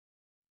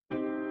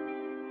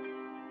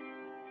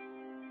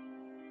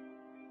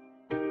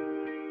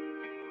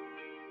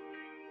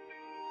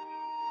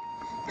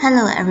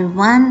Hello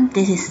everyone,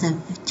 this is the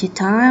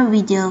tutorial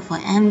video for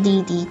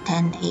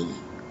MDD10A.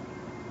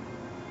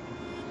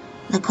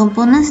 The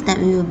components that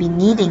we will be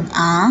needing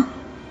are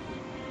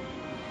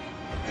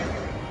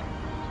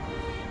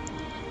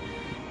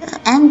the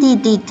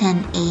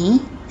MDD10A,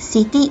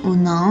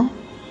 Arduino,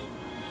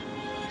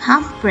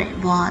 half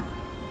breadboard,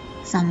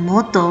 some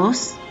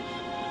motors,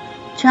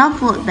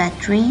 12-volt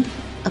battery,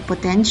 a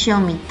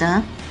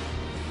potentiometer,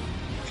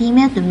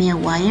 female-to-male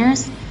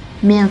wires,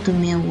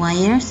 male-to-male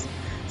wires,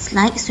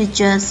 slide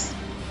switches,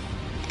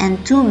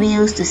 and two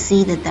wheels to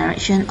see the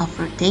direction of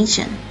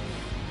rotation.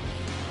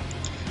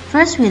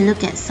 First, we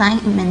look at sine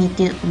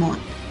magnitude mode.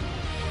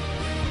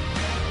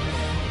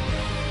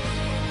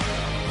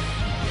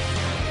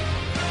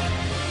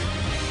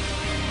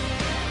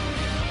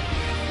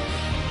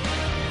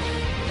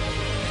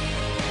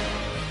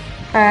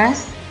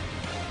 First,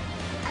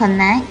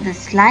 connect the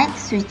slide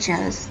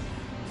switches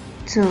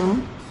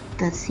to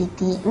the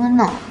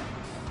Arduino.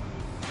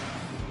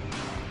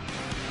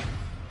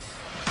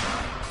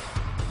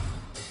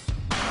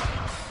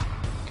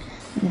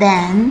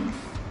 Then,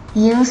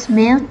 use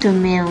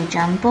male-to-male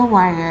jumper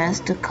wires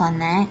to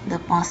connect the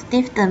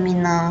positive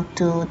terminal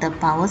to the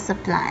power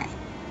supply.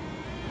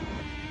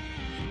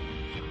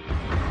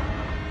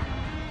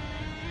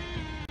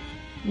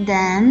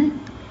 Then,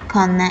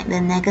 connect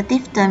the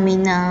negative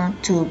terminal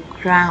to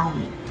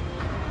ground.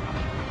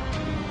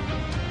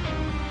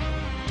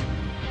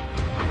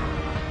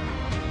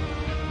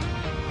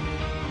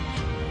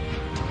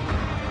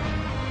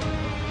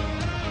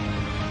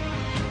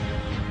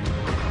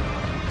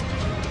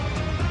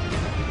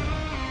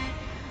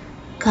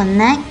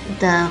 Connect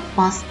the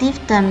positive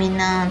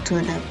terminal to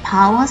the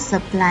power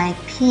supply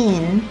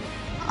pin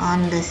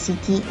on the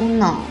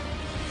Arduino.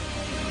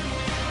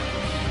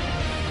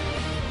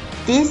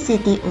 This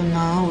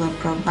Arduino will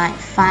provide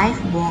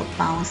 5-volt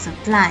power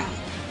supply.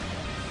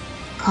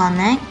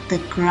 Connect the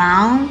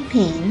ground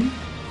pin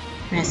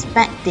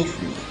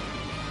respectively.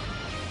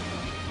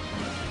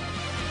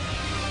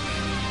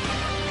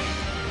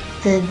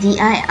 The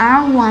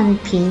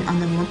DIR1 pin on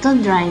the motor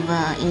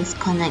driver is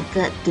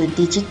connected to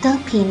digital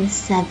pin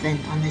 7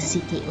 on the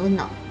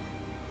Arduino.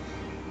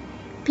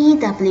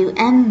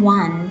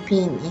 PWM1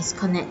 pin is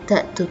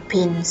connected to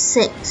pin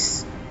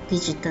 6,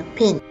 digital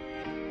pin.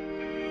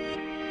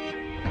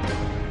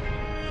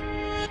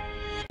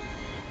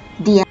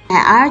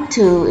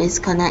 DIR2 is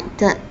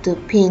connected to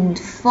pin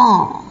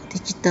 4,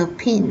 digital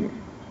pin.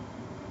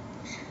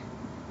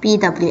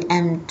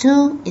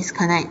 PWM2 is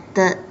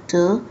connected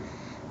to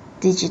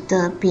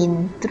digital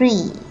pin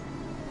 3.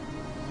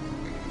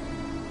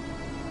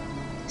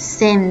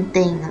 Same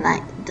thing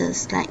like the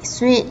slide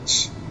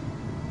switch.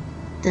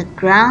 The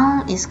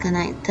ground is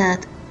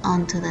connected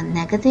onto the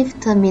negative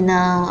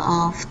terminal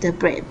of the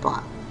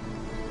breadboard.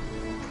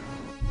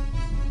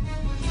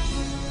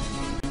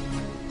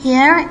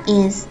 Here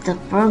is the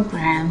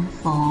program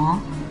for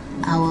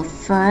our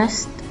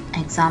first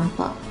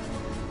example.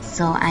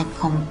 So I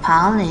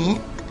compile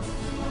it.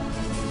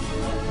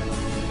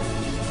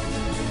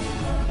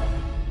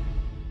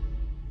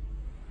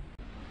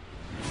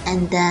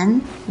 And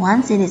then,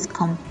 once it is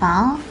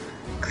compiled,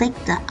 click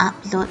the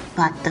Upload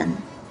button.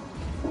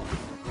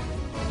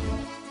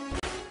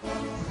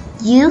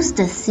 Use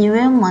the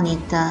serial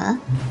monitor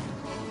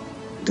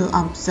to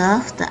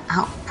observe the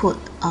output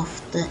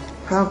of the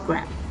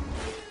program.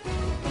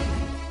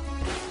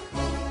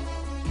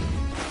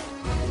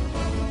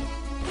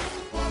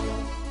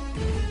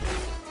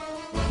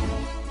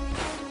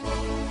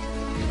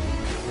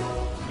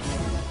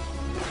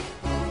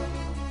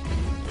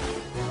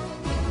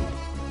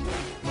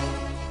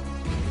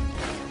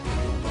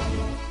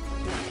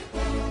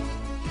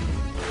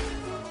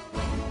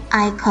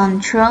 I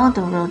control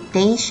the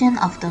rotation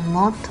of the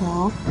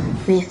motor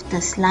with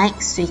the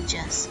slide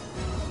switches.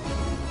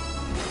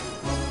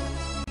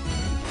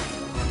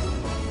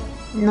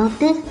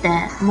 Notice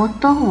that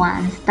motor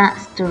 1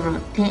 starts to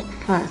rotate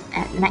first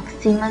at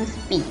maximum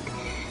speed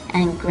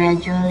and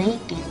gradually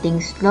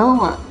getting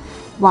slower,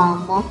 while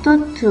motor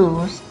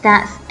 2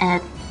 starts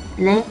at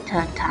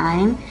later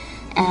time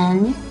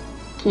and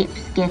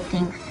keeps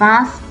getting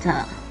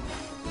faster.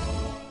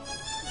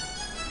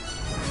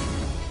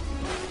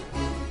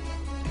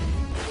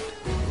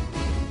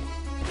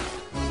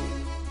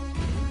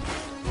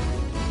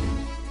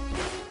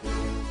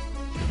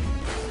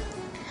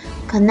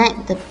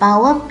 Connect the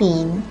power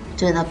pin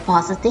to the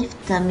positive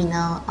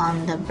terminal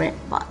on the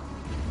breadboard,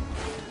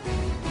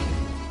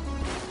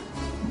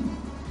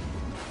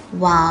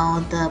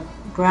 while the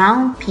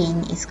ground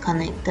pin is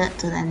connected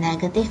to the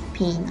negative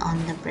pin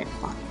on the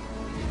breadboard.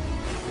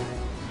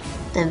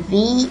 The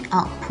V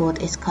output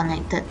is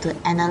connected to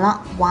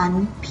analog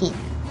 1 pin.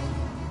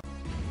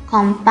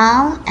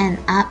 Compile and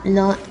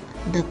upload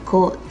the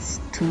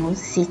codes to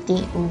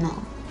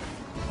Arduino.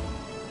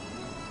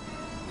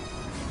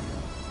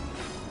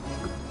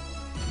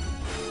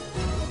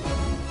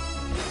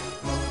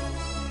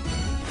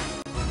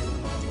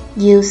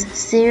 Use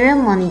serial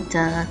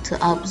monitor to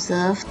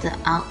observe the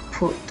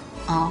output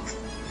of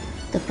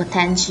the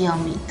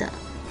potentiometer.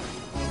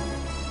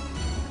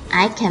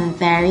 I can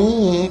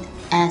vary it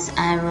as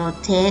I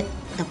rotate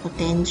the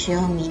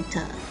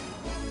potentiometer.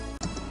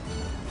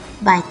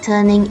 By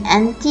turning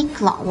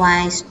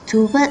anti-clockwise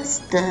towards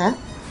the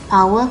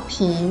power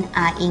pin,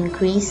 I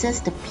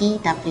increases the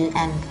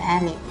PWM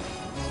value.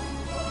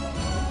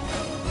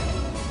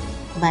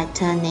 By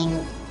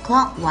turning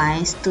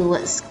clockwise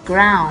towards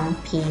ground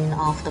pin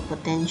of the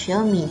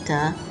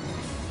potentiometer,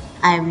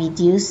 I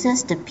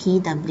reduces the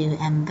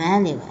PWM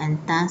value and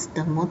thus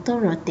the motor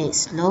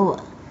rotates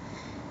slower.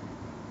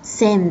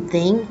 Same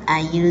thing, I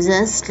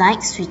uses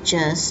slide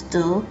switches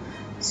to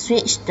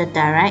switch the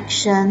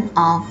direction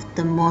of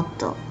the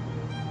motor.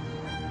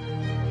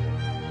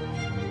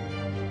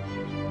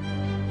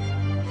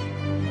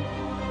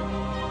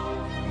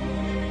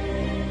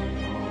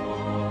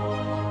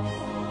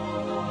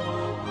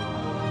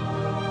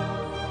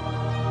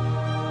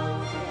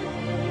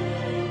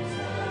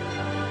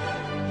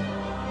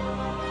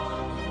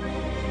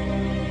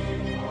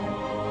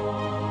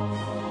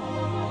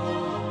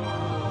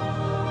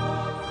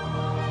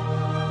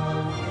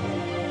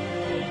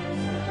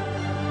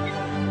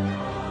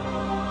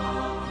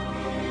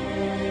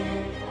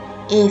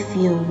 If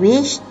you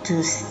wish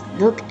to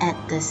look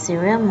at the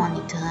serial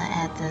monitor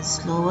at a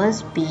slower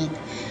speed,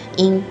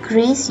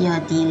 increase your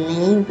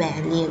delay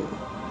value.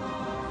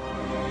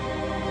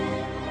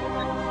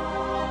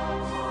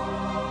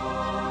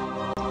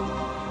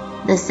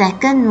 The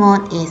second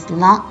mode is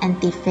log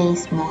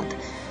antiphase mode,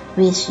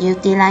 which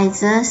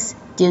utilizes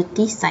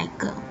duty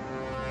cycle.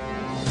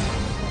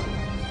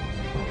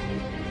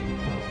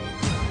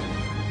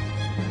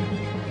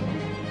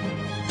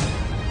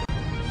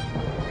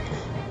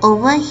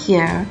 Over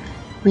here,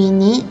 we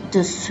need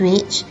to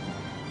switch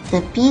the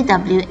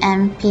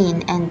PWM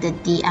pin and the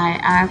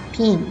DIR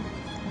pin.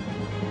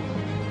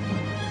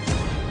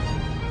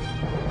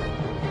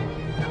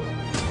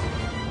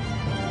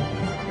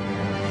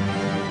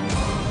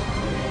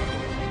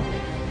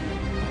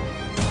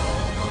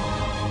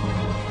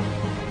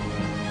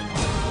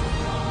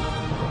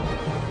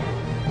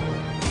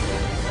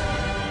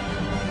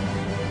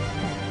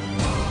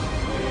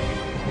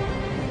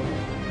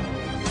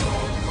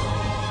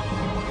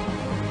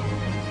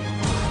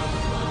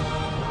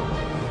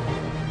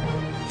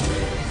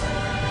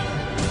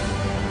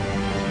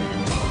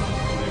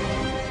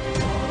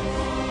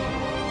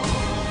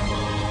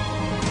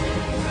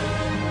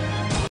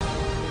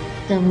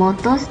 The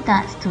motor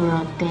starts to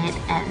rotate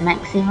at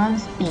maximum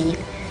speed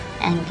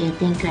and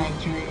getting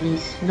gradually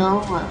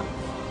slower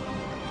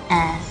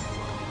as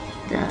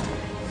the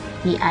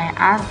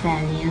DIR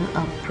value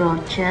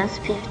approaches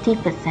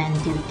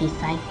 50% duty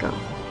cycle.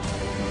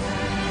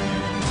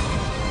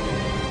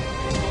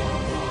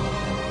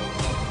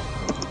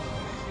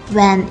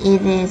 When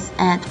it is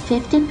at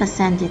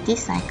 50% duty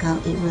cycle,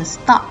 it will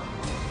stop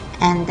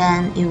and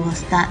then it will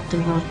start to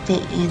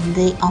rotate in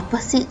the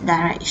opposite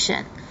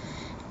direction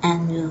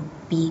and will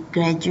be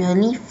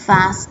gradually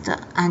faster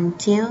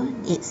until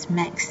its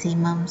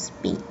maximum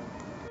speed.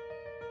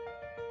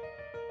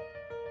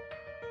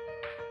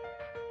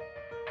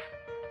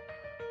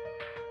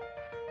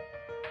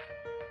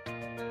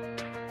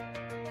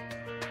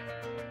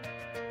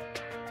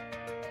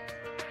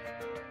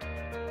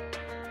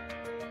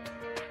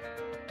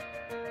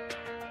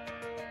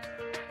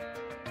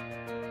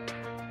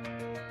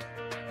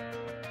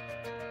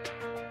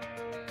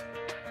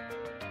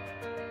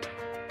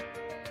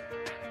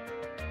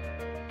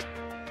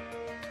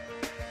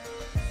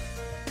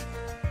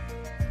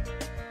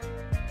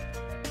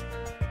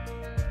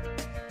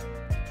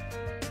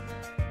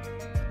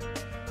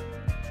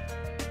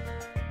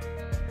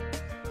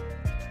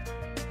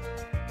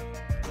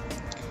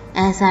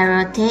 As I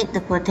rotate the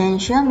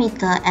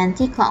potentiometer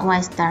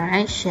anti-clockwise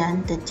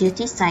direction, the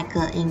duty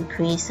cycle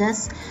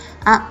increases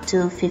up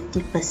to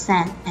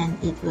 50%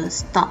 and it will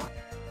stop.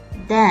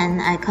 Then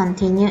I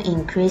continue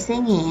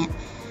increasing it.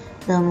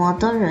 The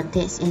motor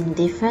rotates in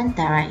different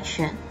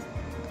directions.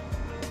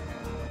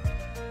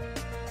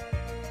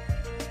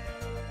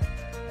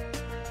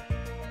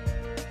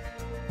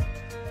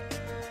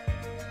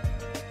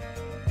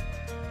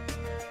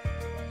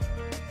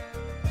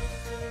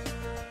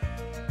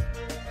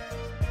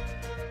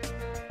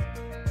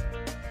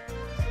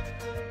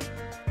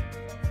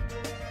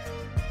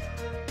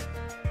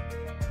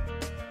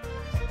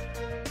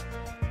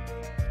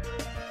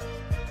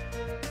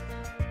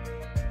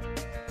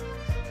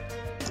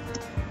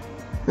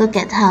 Look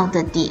at how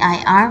the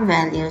DIR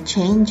value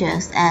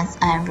changes as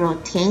I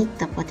rotate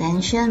the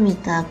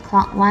potentiometer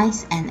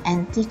clockwise and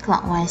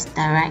anti-clockwise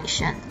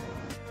direction.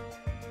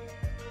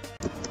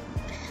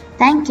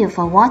 Thank you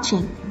for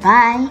watching.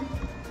 Bye!